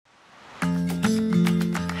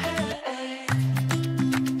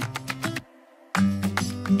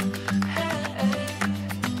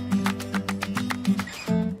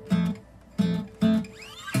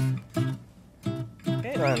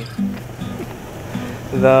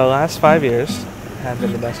The last 5 years have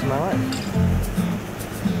been the best of my life.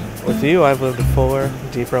 With you, I've lived a fuller,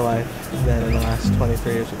 deeper life than in the last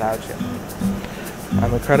 23 years without you.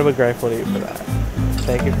 I'm incredibly grateful to you for that.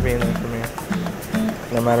 Thank you for being there for me,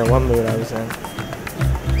 no matter what mood I was in.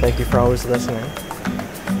 Thank you for always listening,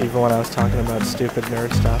 even when I was talking about stupid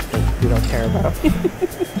nerd stuff that you don't care about.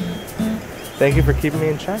 Thank you for keeping me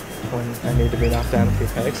in check when I need to be knocked down a few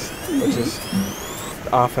pegs, which is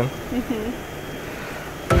often.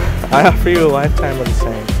 I offer you a lifetime of the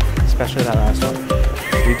same, especially that last one.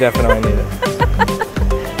 You definitely need it.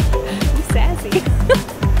 I'm sassy.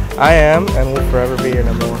 I am and will forever be your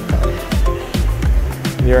number one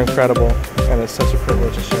fan. You're incredible, and it's such a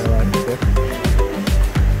privilege to share life with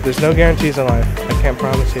you. There's no guarantees in life. I can't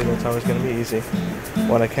promise you that it's always going to be easy.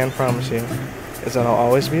 What I can promise you is that I'll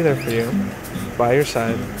always be there for you, by your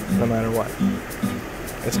side, no matter what.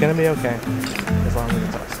 It's going to be okay, as long as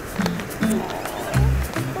it's us.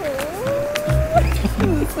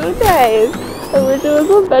 So nice. I wish it was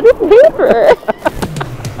on better paper.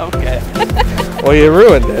 Okay. Well, you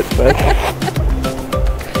ruined it, but...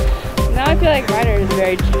 Now I feel like mine is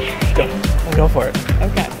very generic. Go for it.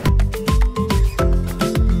 Okay.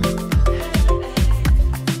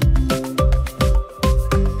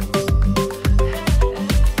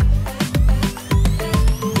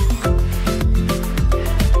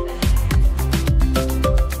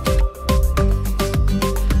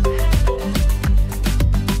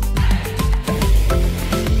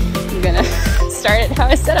 Start it how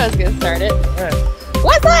I said I was going to start it. Alright.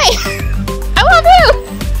 Wesley! I love you!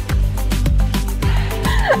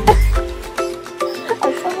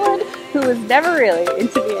 As someone who was never really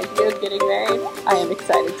into the idea of getting married, I am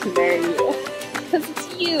excited to marry you. Because it's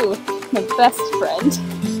you, my best friend.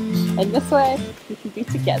 And this way, we can be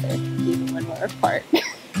together, even when we're apart.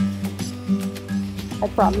 I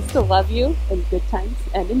promise to love you in good times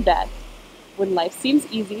and in bad. When life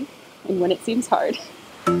seems easy, and when it seems hard.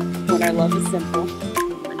 When our love is simple,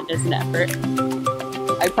 and when it is an effort.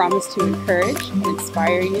 I promise to encourage and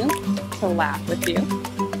inspire you, to laugh with you,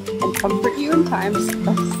 and comfort you in times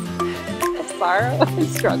of sorrow and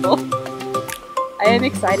struggle. I am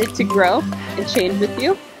excited to grow and change with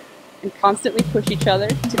you, and constantly push each other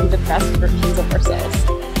to be the best versions of ourselves.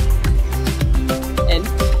 And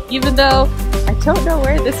even though I don't know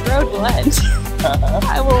where this road will end,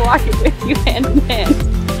 I will walk it with you hand in hand.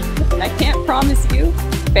 And I can't promise you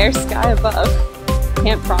fair sky above.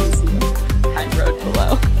 Can't promise you kind road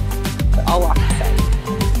below. But I'll walk beside you.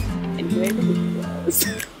 Anyway, the wind blows.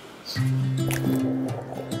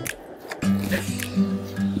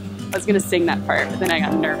 I was gonna sing that part, but then I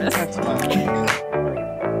got nervous. That's fine.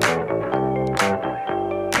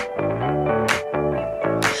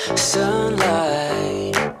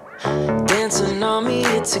 Sunlight dancing on me,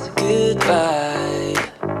 it's a good vibe.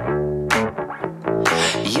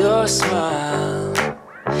 Your smile,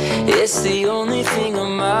 it's the only thing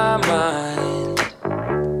on my mind.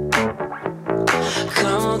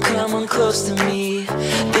 Come on close to me.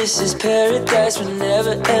 This is paradise, we're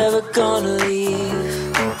never ever gonna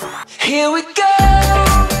leave. Here we go.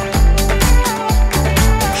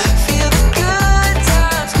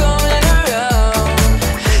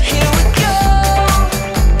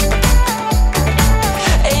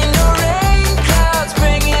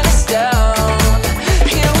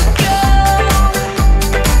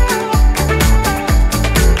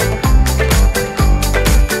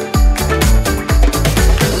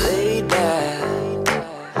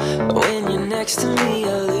 Next to me, I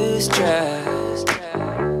lose track.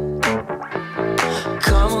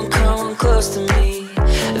 Come on close to me.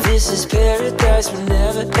 This is paradise, we're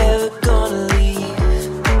never ever